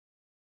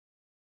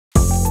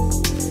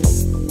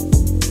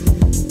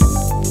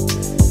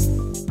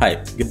Hi,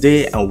 good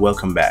day and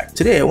welcome back.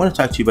 Today I want to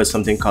talk to you about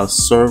something called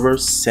server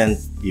sent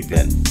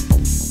event.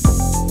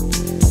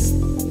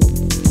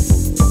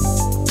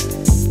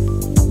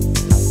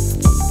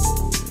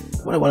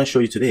 What I want to show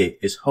you today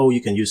is how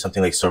you can use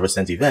something like server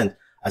sent event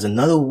as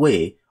another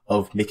way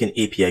of making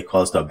API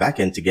calls to a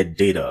backend to get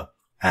data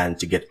and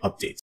to get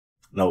updates.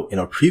 Now, in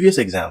our previous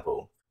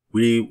example,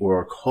 we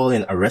were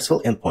calling a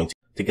RESTful endpoint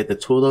to get the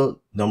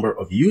total number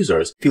of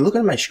users. If you look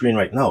at my screen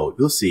right now,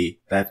 you'll see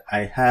that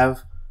I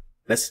have,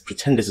 let's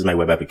pretend this is my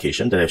web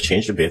application that I've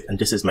changed a bit, and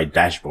this is my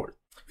dashboard.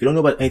 If you don't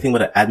know about anything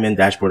about an admin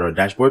dashboard or a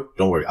dashboard,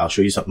 don't worry, I'll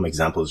show you some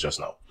examples just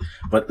now.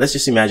 But let's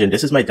just imagine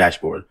this is my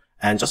dashboard,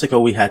 and just like how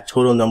we had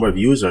total number of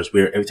users,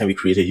 where every time we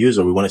create a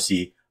user, we want to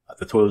see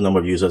the total number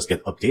of users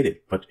get updated.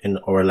 But in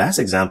our last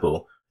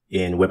example,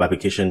 in web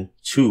application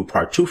 2,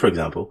 part 2, for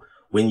example,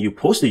 when you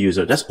post a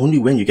user, that's only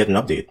when you get an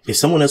update. If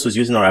someone else was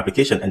using our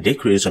application and they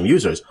created some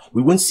users,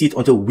 we wouldn't see it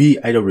until we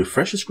either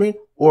refresh the screen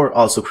or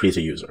also create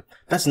a user.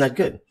 That's not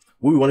good.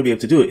 What we want to be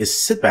able to do is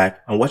sit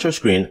back and watch our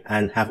screen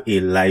and have a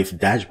live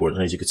dashboard.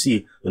 And as you can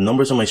see, the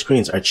numbers on my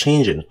screens are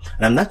changing.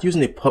 And I'm not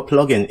using a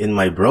plugin in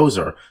my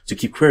browser to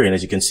keep querying.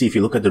 As you can see, if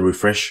you look at the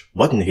refresh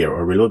button here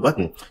or reload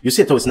button, you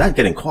see it, it's not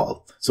getting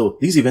called. So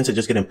these events are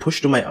just getting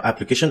pushed to my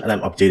application and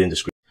I'm updating the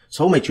screen.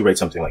 So how might you write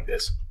something like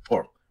this?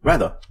 Or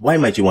rather, why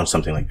might you want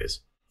something like this?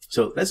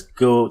 So let's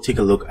go take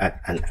a look at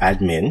an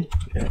admin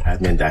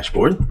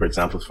dashboard, for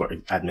example, for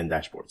admin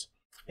dashboards.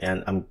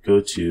 And I'm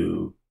go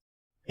to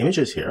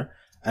images here.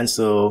 And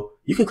so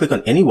you can click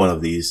on any one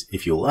of these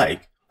if you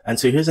like. And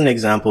so here's an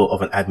example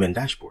of an admin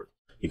dashboard.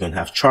 You can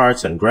have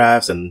charts and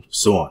graphs and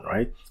so on,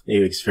 right?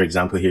 For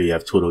example, here you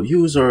have total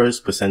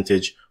users,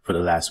 percentage for the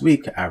last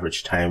week,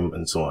 average time,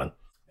 and so on.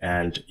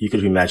 And you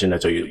could imagine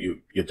that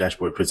your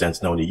dashboard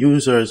presents not only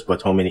users,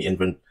 but how many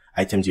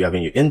items you have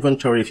in your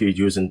inventory. If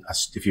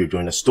you're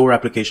doing a store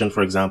application,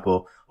 for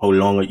example, how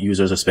long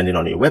users are spending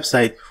on your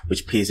website,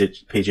 which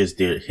pages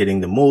they're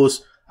hitting the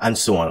most, and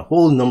so on. A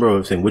whole number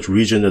of things, which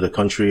region of the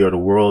country or the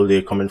world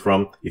they're coming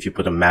from, if you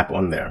put a map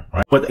on there,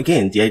 right? But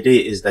again, the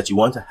idea is that you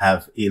want to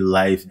have a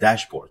live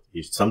dashboard.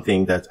 It's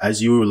something that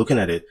as you're looking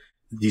at it,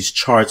 these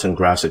charts and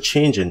graphs are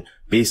changing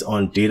based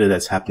on data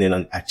that's happening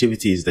on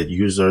activities that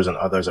users and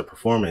others are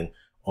performing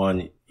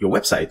on your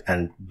website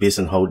and based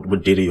on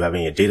what data you have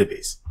in your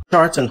database.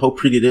 Charts and how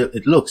pretty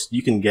it looks,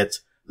 you can get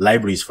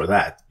libraries for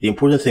that. The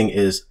important thing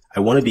is I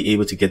want to be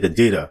able to get the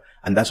data,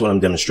 and that's what I'm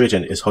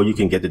demonstrating is how you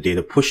can get the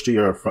data pushed to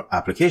your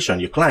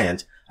application, your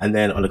client, and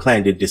then on the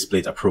client they display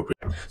it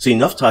appropriately. So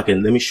enough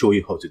talking, let me show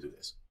you how to do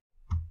this.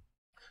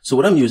 So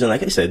what I'm using,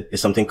 like I said, is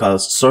something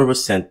called server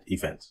sent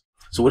event.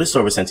 So what is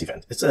server sent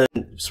event?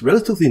 It's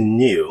relatively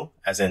new,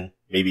 as in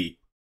maybe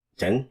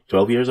 10,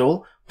 12 years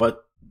old,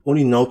 but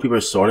only now people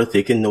are sort of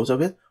taking note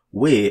of it,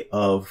 way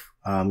of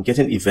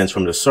getting events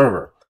from the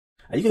server.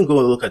 And you can go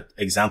and look at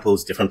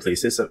examples, different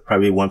places.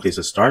 Probably one place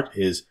to start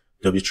is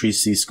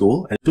W3C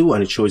School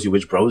and it shows you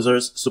which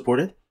browsers support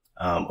it.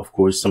 Of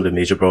course, some of the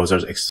major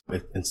browsers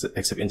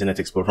except Internet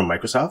Explorer from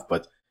Microsoft,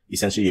 but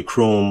essentially your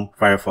Chrome,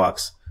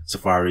 Firefox,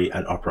 Safari,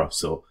 and Opera.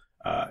 So,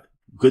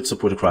 good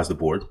support across the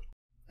board.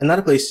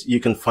 Another place you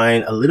can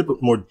find a little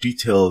bit more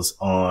details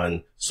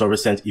on server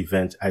sent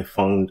event. I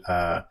found,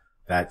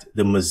 that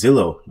the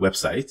Mozilla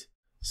website,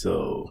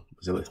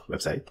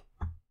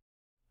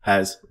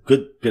 has a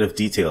good bit of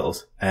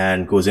details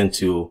and goes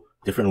into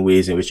different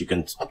ways in which you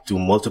can do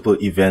multiple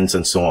events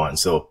and so on.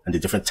 So, and the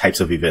different types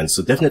of events.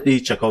 So definitely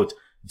check out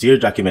their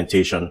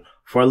documentation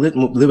for a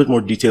little bit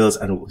more details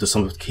and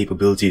some of the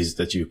capabilities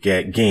that you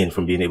gain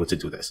from being able to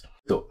do this.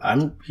 So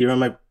I'm here on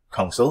my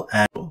console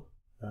and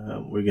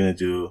we're going to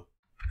do,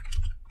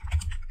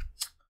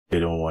 they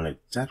don't want it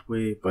that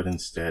way, but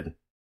instead,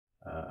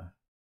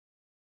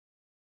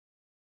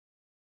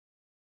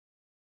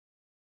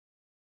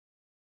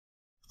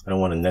 I don't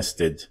want a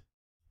nested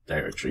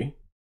directory.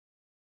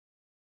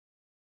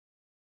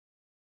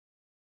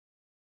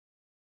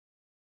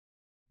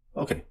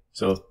 Okay,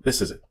 so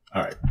this is it.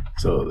 All right,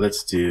 so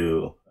let's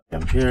do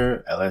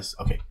here ls.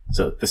 Okay,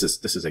 so this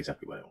is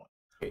exactly what I want.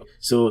 Okay,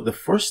 so the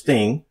first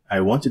thing I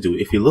want to do,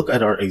 if you look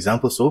at our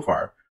example so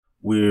far,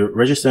 we're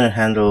registering a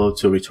handle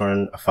to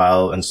return a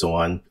file and so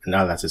on, and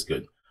now that is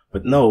good.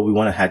 But now we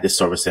want to add this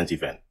server sent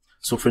event.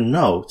 So for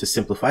now, to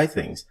simplify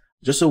things,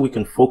 just so we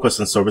can focus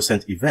on server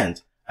sent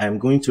event, I'm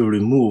going to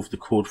remove the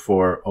code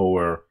for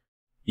our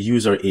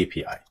user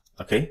API.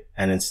 Okay,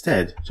 and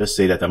instead just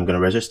say that I'm going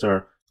to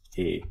register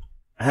a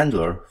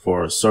handler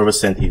for server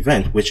sent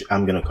event, which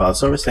I'm going to call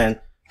server sent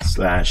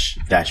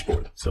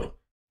 /dashboard. So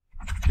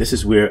this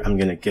is where I'm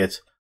going to get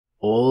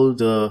all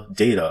the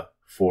data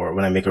for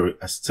when I make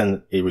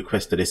send a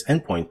request to this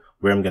endpoint,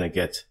 where I'm going to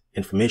get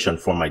information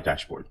for my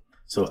dashboard.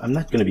 So I'm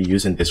not going to be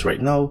using this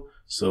right now.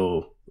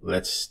 So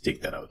let's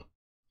take that out,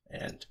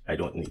 and I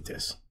don't need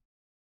this.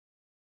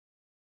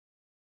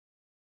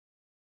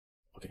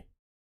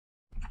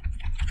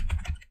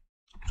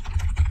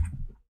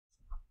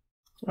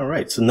 All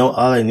right, so now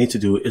all I need to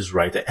do is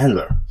write a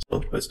handler.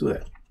 So let's do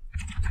that.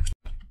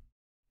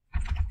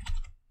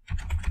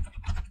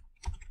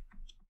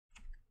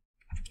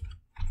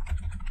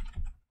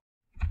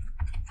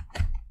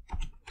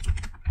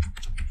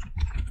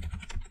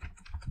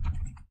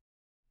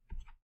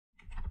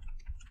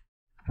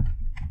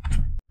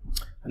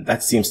 And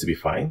that seems to be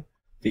fine.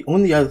 The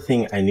only other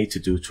thing I need to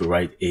do to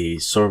write a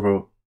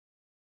server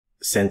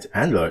sent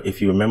handler,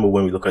 if you remember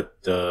when we look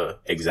at the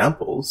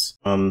examples,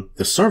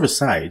 the server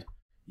side,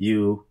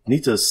 you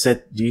need to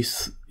set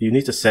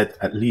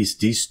at least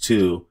these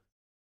two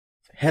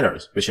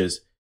headers, which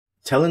is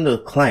telling the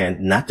client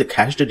not to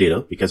cache the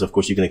data, because of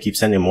course you're going to keep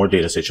sending more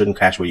data, so it shouldn't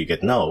cache what you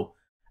get now.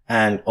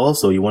 And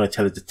also you want to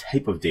tell it the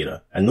type of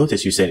data. And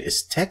notice you said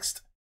it's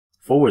text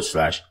 /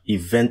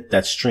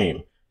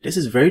 event.stream. This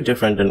is very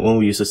different than when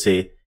we used to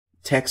say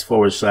text /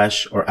 or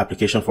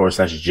application /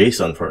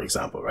 JSON, for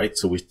example, right?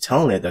 So we're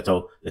telling it that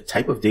the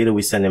type of data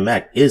we send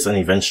back is an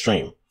event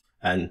stream.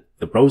 And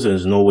the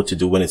browsers know what to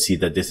do when it sees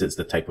that this is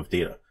the type of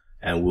data.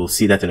 And we'll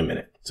see that in a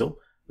minute. So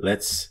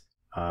let's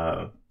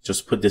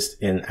just put this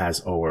in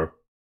as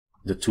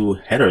the two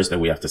headers that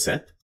we have to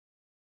set.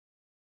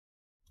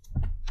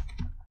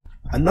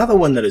 Another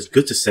one that is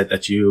good to set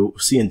that you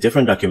see in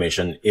different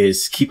documentation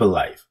is keep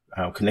alive,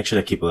 connection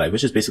that keep alive,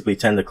 which is basically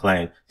telling the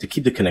client to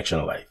keep the connection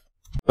alive.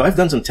 So I've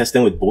done some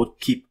testing with both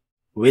keep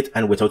with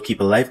and without keep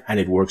alive, and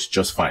it works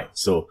just fine.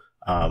 So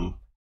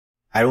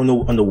I don't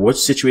know under what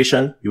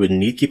situation you would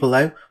need keep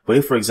alive, but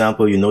if, for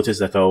example, you notice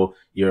that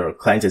your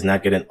client is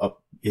not getting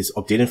is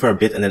updating for a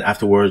bit and then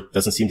afterward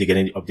doesn't seem to get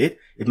any update,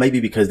 it might be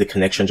because the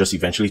connection just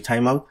eventually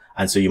time out.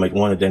 And so you might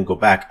want to then go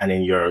back and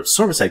in your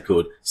server-side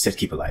code, set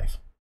keep alive.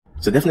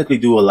 So definitely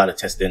do a lot of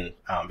testing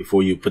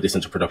before you put this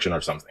into production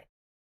or something.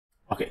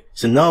 Okay,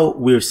 so now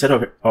we've set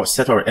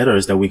our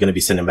errors that we're going to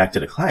be sending back to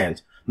the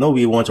client. Now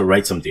we want to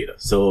write some data.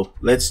 So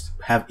let's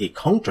have a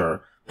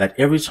counter that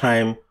every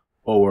time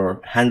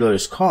our handler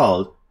is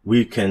called,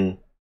 we can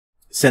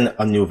send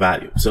a new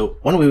value. So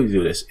one way we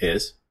do this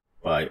is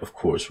by, of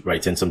course,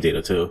 writing some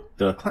data to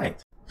the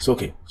client. So,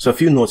 okay, so a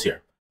few notes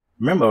here.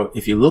 Remember,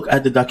 if you look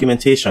at the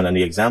documentation and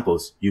the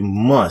examples, you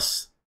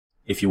must,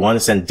 if you want to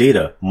send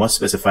data, must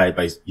specify it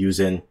by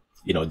using,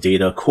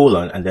 data :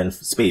 and then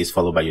space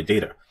followed by your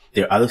data.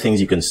 There are other things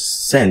you can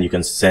send. You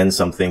can send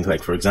something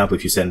like, for example,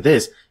 if you send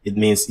this, it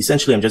means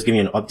essentially I'm just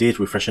giving you an update,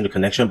 refreshing the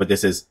connection, but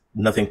this is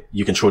nothing.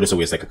 You can throw this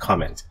away as like a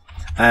comment.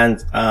 And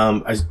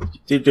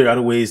there are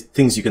other ways,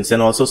 things you can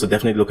send also. So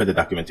definitely look at the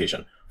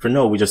documentation. For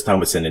now, we just start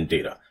with sending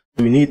data.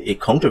 We need a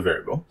counter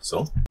variable.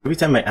 So every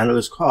time my handler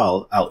is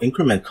called, I'll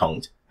increment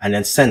count and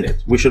then send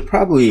it. We should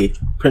probably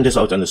print this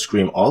out on the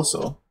screen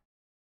also.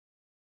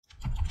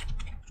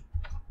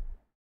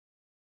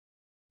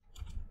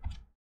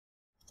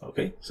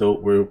 Okay, so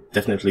we're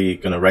definitely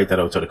going to write that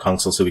out to the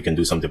console so we can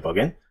do some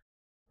debugging.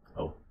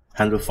 Oh,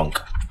 handle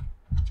func.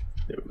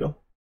 There we go.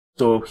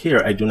 So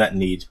here I do not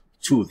need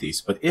two of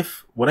these, but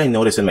if what I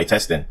notice in my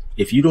testing,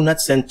 if you do not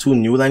send two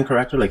new line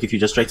character, like if you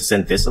just try to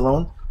send this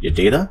alone, your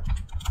data,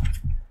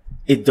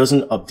 it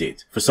doesn't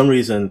update. For some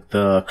reason,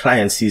 the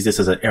client sees this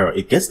as an error.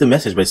 It gets the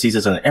message, but it sees it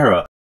as an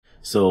error.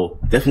 So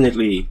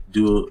definitely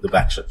do the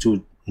backshot,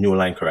 two new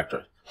line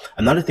character.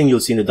 Another thing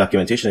you'll see in the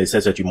documentation, it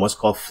says that you must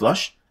call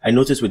flush. I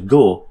noticed with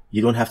Go,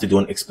 you don't have to do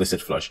an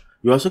explicit flush.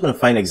 You're also going to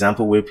find an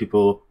example where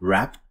people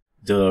wrap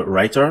the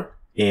writer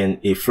in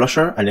a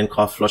flusher and then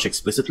call flush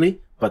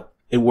explicitly, but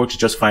it works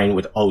just fine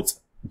without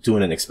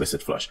doing an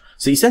explicit flush.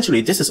 So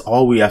essentially, this is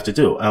all we have to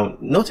do.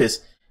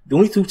 Notice the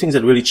only two things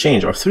that really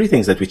change, or three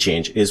things that we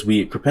change, is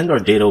we prepend our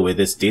data with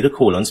this data :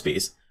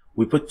 space.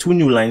 We put two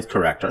new lines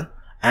character,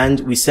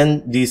 and we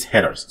send these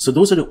headers. So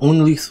those are the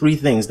only three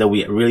things that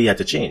we really had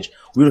to change.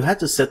 We would have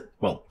to set,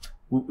 well,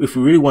 if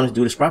we really wanted to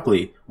do this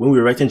properly, when we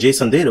were writing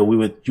JSON data, we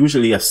would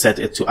usually have set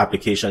it to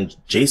application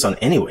JSON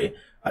anyway,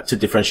 to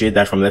differentiate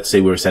that from, let's say,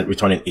 we were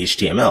returning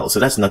HTML. So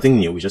that's nothing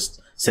new. We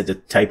just set the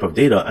type of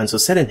data. And so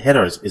setting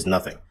headers is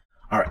nothing.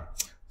 All right.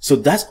 So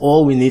that's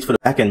all we need for the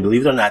backend.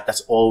 Believe it or not,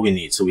 that's all we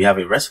need. So we have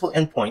a RESTful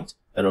endpoint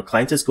that our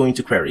client is going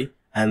to query,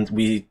 and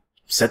we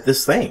set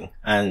this thing,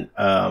 and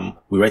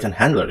we write a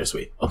handler this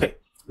way. Okay.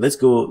 Let's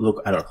go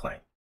look at our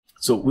client.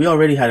 So we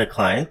already had a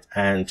client,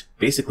 and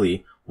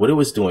basically what it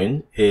was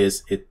doing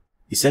is it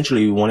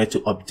essentially wanted to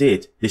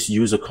update this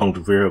user count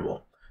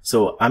variable.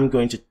 So I'm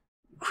going to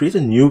create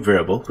a new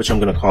variable, which I'm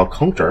going to call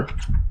counter.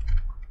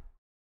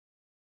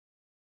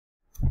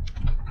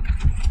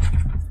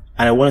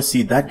 And I want to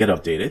see that get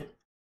updated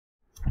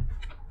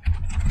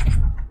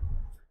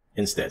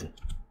instead.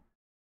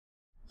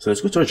 So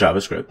let's go to our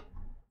JavaScript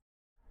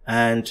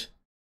and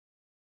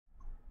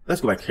let's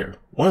go back here.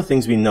 One of the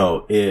things we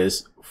know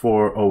is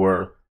for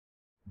our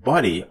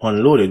body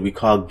unloaded, we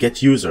call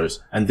get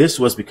users. And this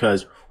was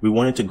because we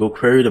wanted to go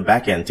query the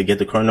backend to get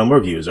the current number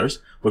of users,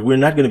 but we're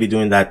not going to be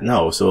doing that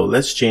now. So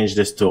let's change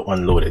this to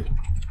unloaded.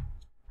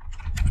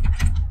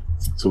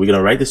 So we're going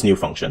to write this new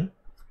function,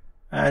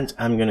 and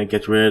I'm going to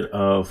get rid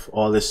of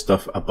all this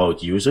stuff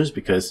about users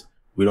because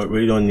we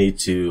really don't need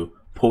to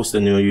post a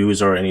new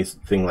user or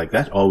anything like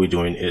that. All we're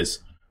doing is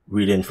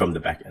reading from the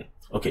backend.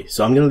 Okay,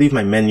 so I'm going to leave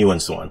my menu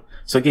and so on.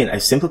 So again, I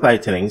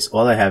simplified things.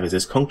 All I have is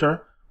this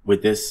counter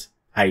with this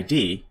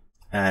ID,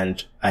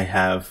 and I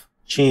have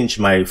changed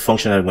my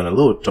function that I'm going to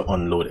load to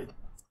unloaded.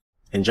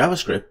 In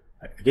JavaScript,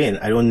 again,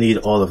 I don't need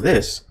all of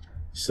this.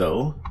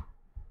 So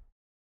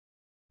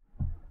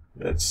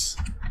let's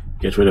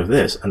get rid of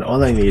this, and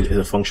all I need is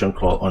a function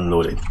called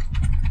unloaded.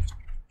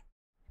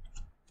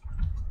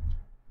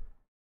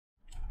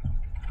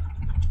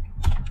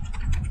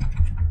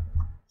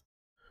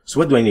 So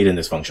what do I need in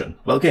this function?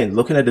 Well, again,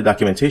 looking at the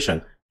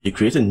documentation, you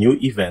create a new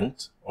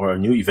event, or a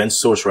new event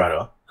source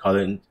rather,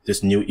 calling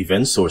this new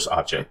event source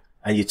object,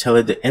 and you tell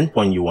it the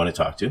endpoint you want to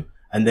talk to,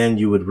 and then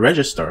you would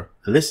register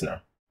a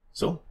listener.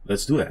 So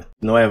let's do that.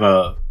 Now I have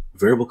a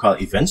variable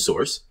called event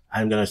source.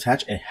 I'm going to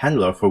attach a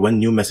handler for when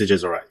new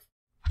messages arrive.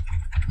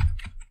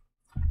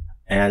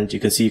 And you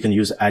can see you can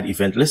use add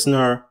event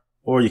listener,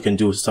 or you can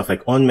do stuff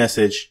like on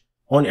message,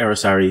 on error,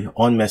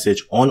 on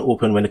message, on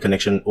open when the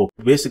connection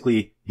opens.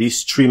 Basically,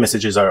 these three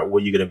messages are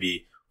what you're going to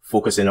be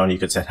focusing on. You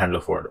can set handler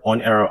for it: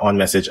 on error, on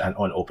message, and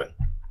on open.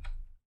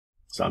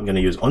 So I'm going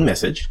to use on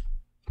message.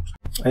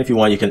 And if you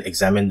want, you can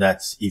examine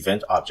that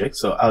event object.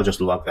 So I'll just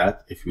log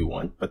that if you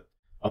want, but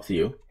up to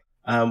you.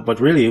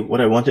 But really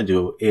what I want to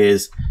do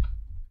is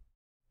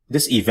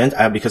this event,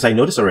 because I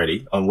noticed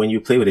already when you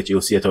play with it,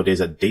 you'll see that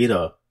there's a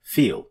data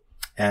field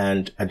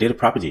and a data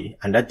property.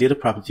 And that data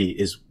property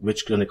is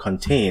which going to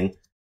contain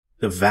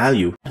the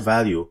value.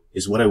 Value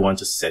is what I want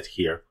to set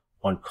here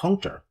on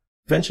counter.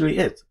 Eventually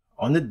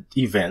on the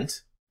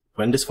event,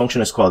 when this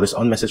function is called, this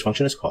onMessage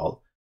function is called,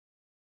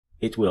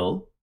 it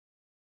will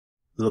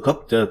look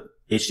up the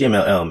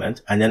HTML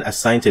element and then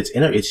assign to its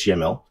inner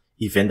HTML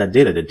event that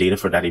data, the data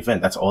for that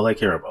event. That's all I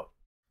care about.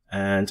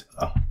 And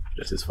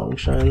this is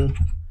function.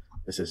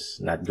 This is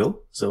not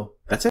go. So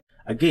that's it.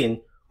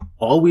 Again,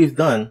 all we've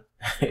done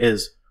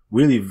is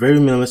really very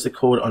minimalistic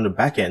code on the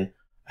back end.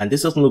 And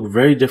this doesn't look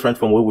very different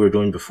from what we were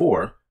doing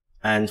before.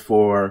 And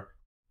for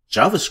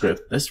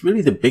JavaScript, that's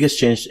really the biggest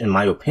change in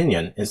my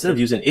opinion. Instead of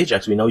using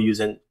Ajax, we're now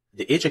using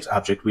the Ajax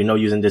object. We're now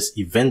using this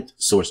event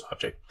source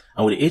object.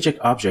 And with the Ajax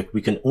object,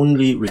 we can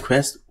only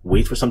request,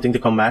 wait for something to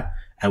come back,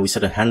 and we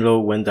set a handler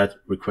when that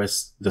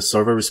request, the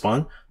server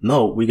respond.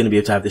 No, we're going to be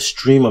able to have this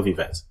stream of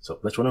events. So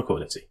let's run our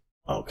code and see.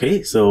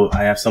 Okay, so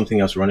I have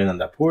something else running on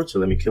that port. So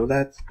let me kill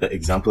that. The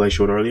example I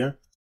showed earlier.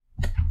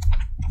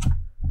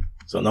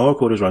 So now our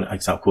code is running,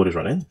 example code is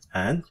running,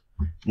 and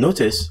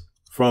notice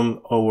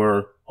from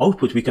our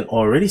output, we can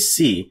already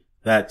see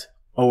that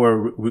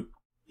our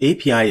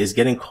API is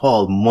getting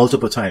called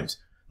multiple times.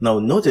 Now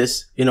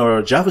notice in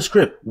our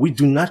JavaScript, we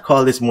do not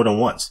call this more than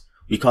once.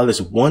 We call this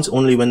once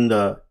only when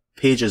the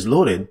page is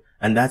loaded,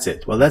 and that's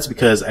it. Well, that's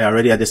because I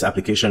already had this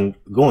application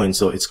going,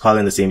 so it's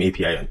calling the same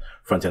API on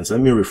front end. So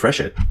let me refresh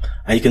it.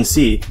 And you can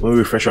see when we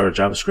refresh our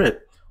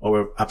JavaScript,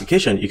 our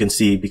application, you can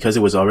see because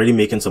it was already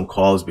making some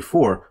calls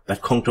before,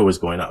 that counter was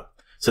going up.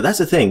 So that's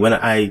the thing. When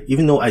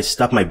even though I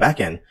stopped my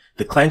backend,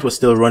 the client was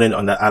still running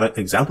on that other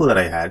example that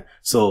I had.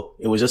 So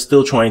it was just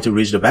still trying to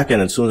reach the backend.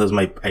 And as soon as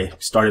I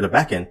started the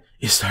backend,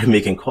 it started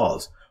making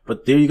calls.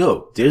 But there you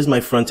go. There's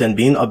my front end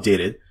being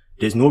updated.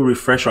 There's no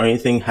refresh or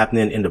anything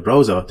happening in the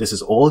browser. This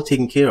is all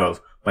taken care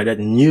of by that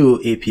new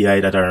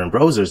API that are in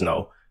browsers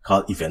now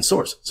called event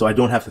source. So I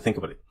don't have to think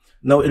about it.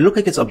 Now, it looks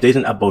like it's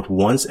updating about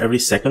once every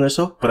second or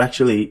so, but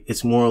actually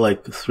it's more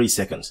like 3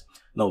 seconds.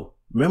 Now,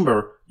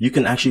 remember, you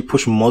can actually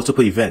push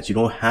multiple events. You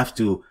don't have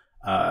to,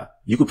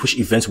 you could push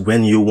events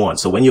when you want.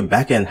 So when your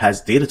backend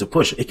has data to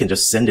push, it can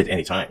just send it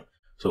anytime.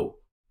 So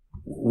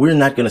we're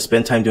not going to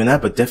spend time doing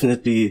that, but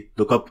definitely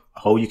look up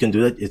how you can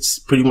do that. It's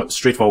pretty much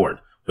straightforward.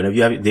 Whenever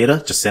you have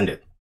data, just send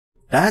it.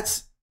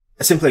 That's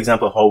a simple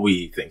example of how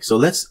we think. So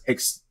let's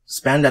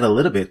expand that a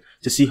little bit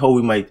to see how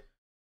we might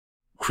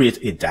create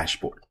a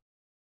dashboard.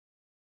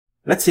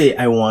 Let's say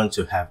I want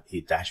to have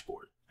a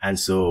dashboard. And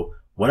so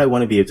what I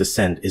want to be able to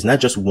send is not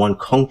just one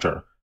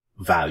counter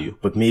value,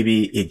 but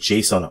maybe a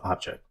JSON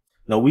object.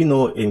 Now we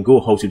know in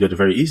Go how to do it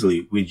very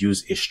easily. We'd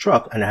use a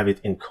struct and have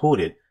it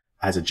encoded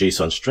as a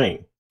JSON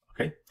string.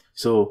 Okay.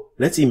 So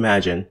let's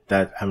imagine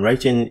that I'm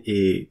writing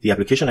the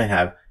application I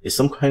have is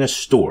some kind of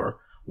store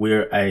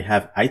where I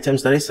have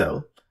items that I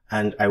sell,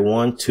 and I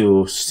want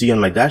to see on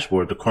my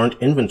dashboard the current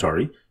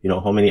inventory,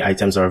 how many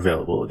items are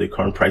available, the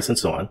current price and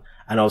so on.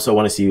 And also I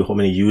want to see how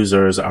many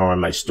users are on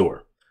my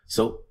store.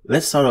 So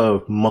let's sort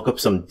of mock up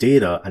some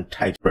data and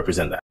types to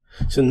represent that.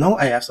 So now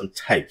I have some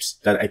types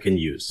that I can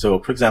use. So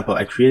for example,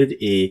 I created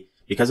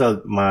because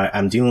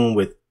I'm dealing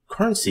with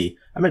currency,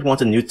 I might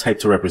want a new type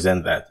to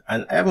represent that.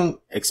 And I haven't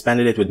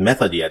expanded it with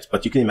method yet,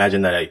 but you can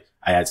imagine that I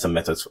add some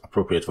methods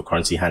appropriate for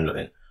currency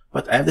handling.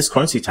 But I have this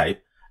currency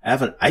type. I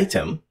have an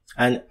item,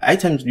 and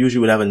items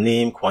usually would have a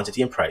name,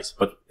 quantity, and price.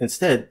 But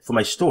instead, for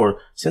my store,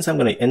 since I'm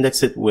going to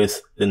index it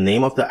with the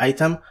name of the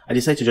item, I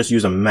decided to just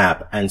use a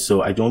map. And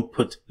so I don't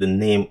put the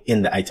name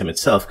in the item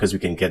itself because we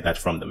can get that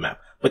from the map.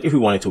 But if we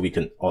wanted to, we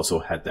can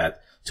also add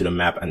that to the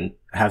map and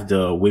have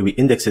the way we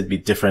index it be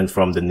different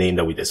from the name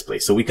that we display.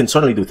 So we can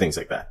certainly do things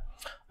like that.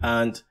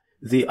 And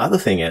the other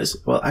thing is,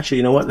 well, actually,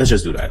 you know what? Let's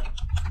just do that.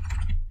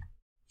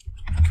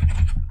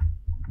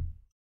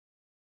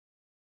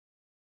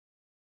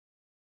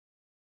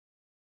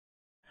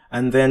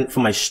 And then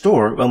for my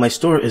store, well, my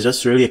store is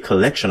just really a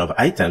collection of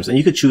items. And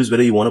you could choose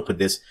whether you want to put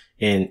this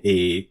in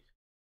a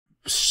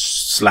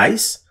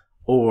slice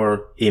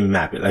or a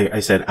map. Like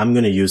I said, I'm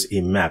going to use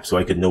a map so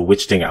I could know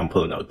which thing I'm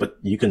pulling out, but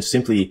you can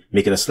simply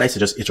make it a slice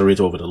and just iterate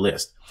over the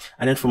list.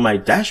 And then for my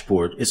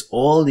dashboard is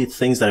all the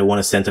things that I want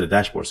to send to the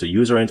dashboard. So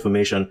user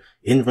information,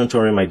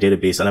 inventory in my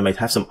database, and I might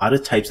have some other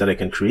types that I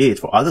can create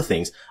for other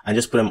things and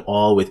just put them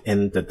all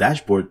within the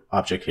dashboard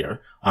object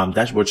here,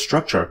 dashboard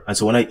structure. And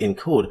so when I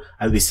encode,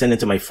 I'll be sending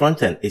to my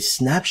front end a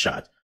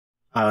snapshot.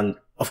 And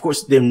of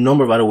course, there are a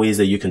number of other ways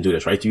that you can do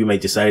this, right? You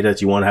might decide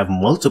that you want to have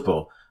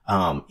multiple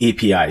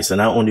APIs, and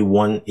not only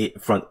one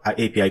front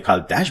API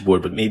called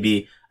dashboard, but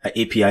maybe an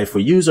API for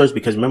users.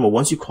 Because remember,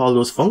 once you call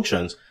those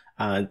functions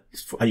and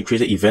you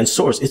create an event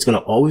source, it's going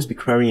to always be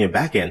querying a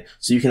backend.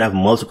 So you can have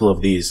multiple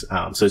of these.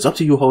 So it's up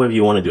to you however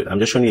you want to do it. I'm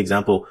just showing you an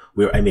example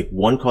where I make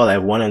one call. I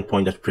have one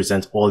endpoint that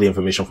presents all the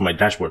information from my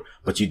dashboard,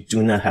 but you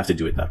do not have to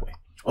do it that way.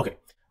 Okay.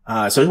 So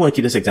I just want to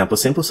keep this example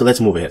simple. So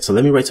let's move ahead. So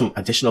let me write some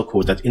additional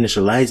code that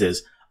initializes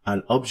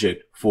an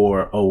object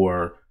for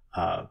our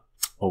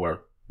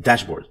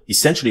dashboard.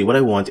 Essentially, what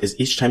I want is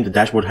each time the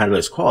dashboard handler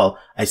is called,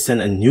 I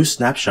send a new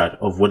snapshot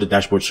of what the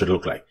dashboard should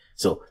look like.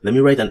 So let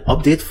me write an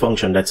update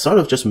function that sort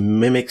of just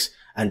mimics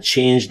and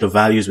change the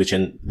values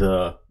within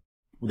that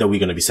we're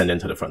going to be sending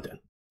to the front end.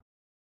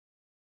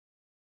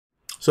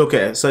 So,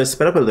 okay. So I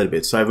sped up a little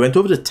bit. So I went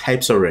over the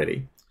types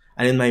already.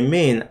 And in my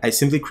main, I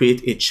simply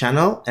create a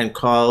channel and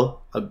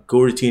call a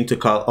go routine to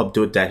call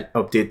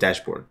update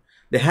dashboard.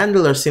 The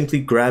handler simply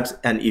grabs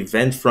an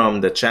event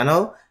from the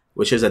channel,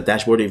 which is a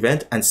dashboard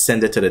event, and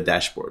send it to the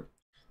dashboard.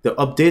 The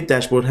update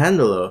dashboard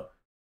handler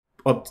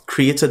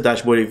creates a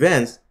dashboard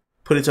event,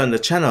 put it on the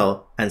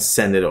channel, and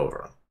send it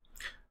over.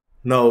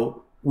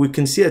 Now, we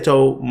can see that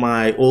how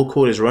my old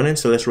code is running,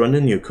 so let's run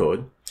the new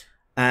code.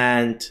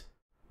 And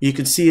you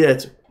can see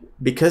that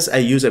because I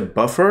use a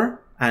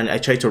buffer, and I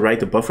try to write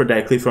the buffer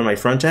directly from my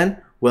front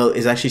end, well,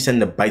 it's actually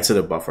sending the bytes of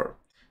the buffer.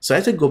 So I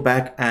had to go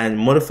back and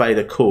modify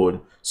the code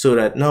so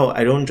that now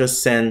I don't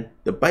just send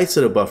the bytes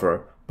of the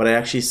buffer, but I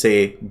actually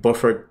say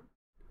buffer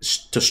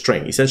to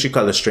string, essentially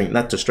call the string,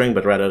 not to string,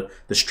 but rather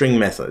the string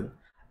method.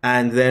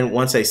 And then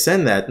once I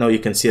send that, now you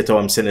can see how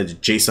I'm sending the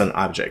JSON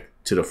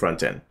object to the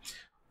front end.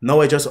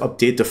 Now I just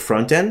update the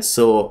front end.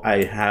 So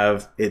I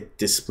have it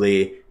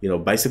display,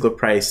 bicycle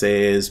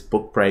prices,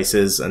 book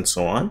prices, and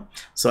so on.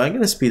 So I'm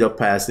going to speed up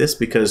past this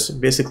because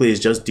basically it's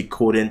just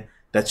decoding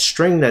that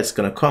string that's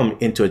going to come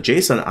into a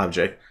JSON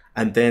object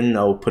and then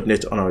now putting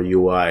it on our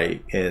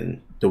UI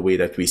in the way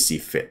that we see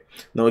fit.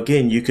 Now,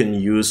 again, you can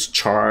use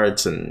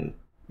charts and,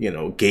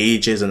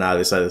 gauges and all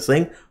this other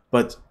thing,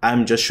 but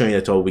I'm just showing you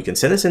that we can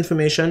send this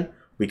information,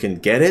 we can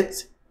get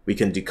it, we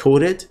can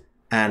decode it,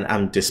 and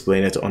I'm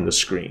displaying it on the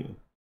screen.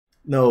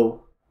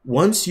 Now,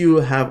 once you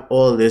have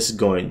all this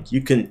going,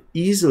 you can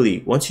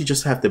easily, once you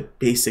just have the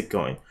basic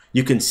going,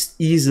 you can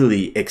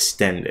easily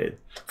extend it.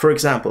 For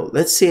example,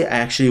 let's say I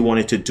actually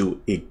wanted to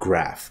do a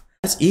graph.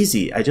 That's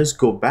easy. I just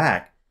go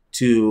back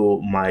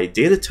to my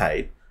data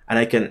type and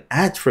I can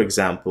add, for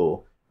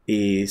example,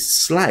 a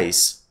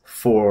slice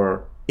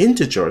for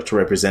integer to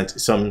represent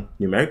some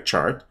numeric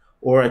chart,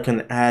 or I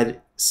can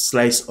add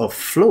slice of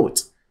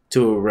float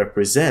to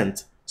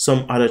represent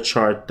some other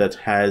chart that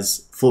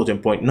has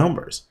floating point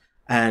numbers.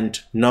 And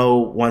now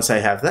once I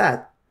have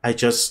that, my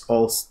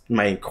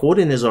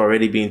encoding is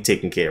already being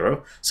taken care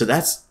of. So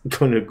that's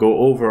going to go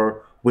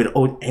over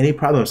without any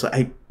problem. So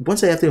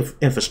once I have the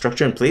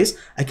infrastructure in place,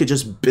 I could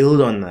just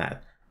build on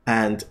that.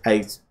 And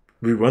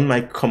we run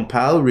my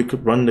compile, we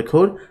could run the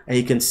code, and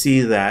you can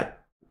see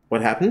that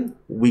what happened.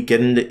 We get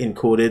in the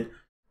encoded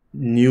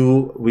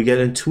we get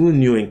in two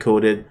new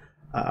encoded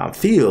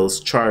fields,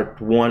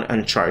 chart 1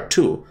 and chart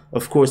 2.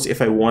 Of course,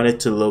 if I want it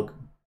to look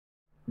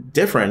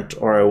different,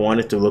 or I want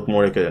it to look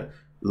more like a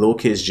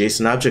low-case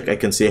JSON object, I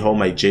can say how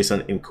my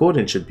JSON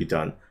encoding should be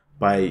done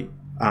by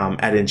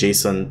adding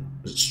JSON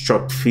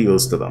struct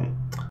fields to them.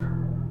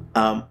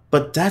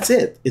 But that's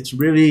it. It's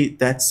really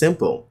that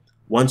simple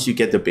once you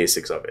get the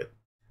basics of it.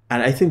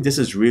 And I think this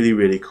is really,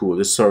 really cool.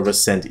 The server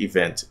sent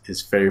event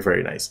is very,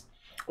 very nice.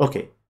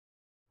 Okay.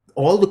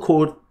 All the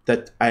code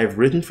that I've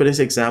written for this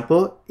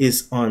example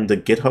is on the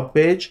GitHub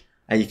page,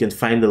 and you can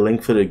find the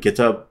link for the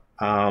GitHub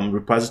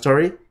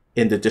repository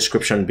in the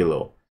description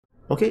below.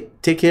 Okay,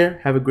 take care.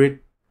 Have a great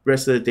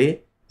rest of the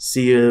day.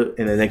 See you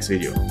in the next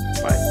video.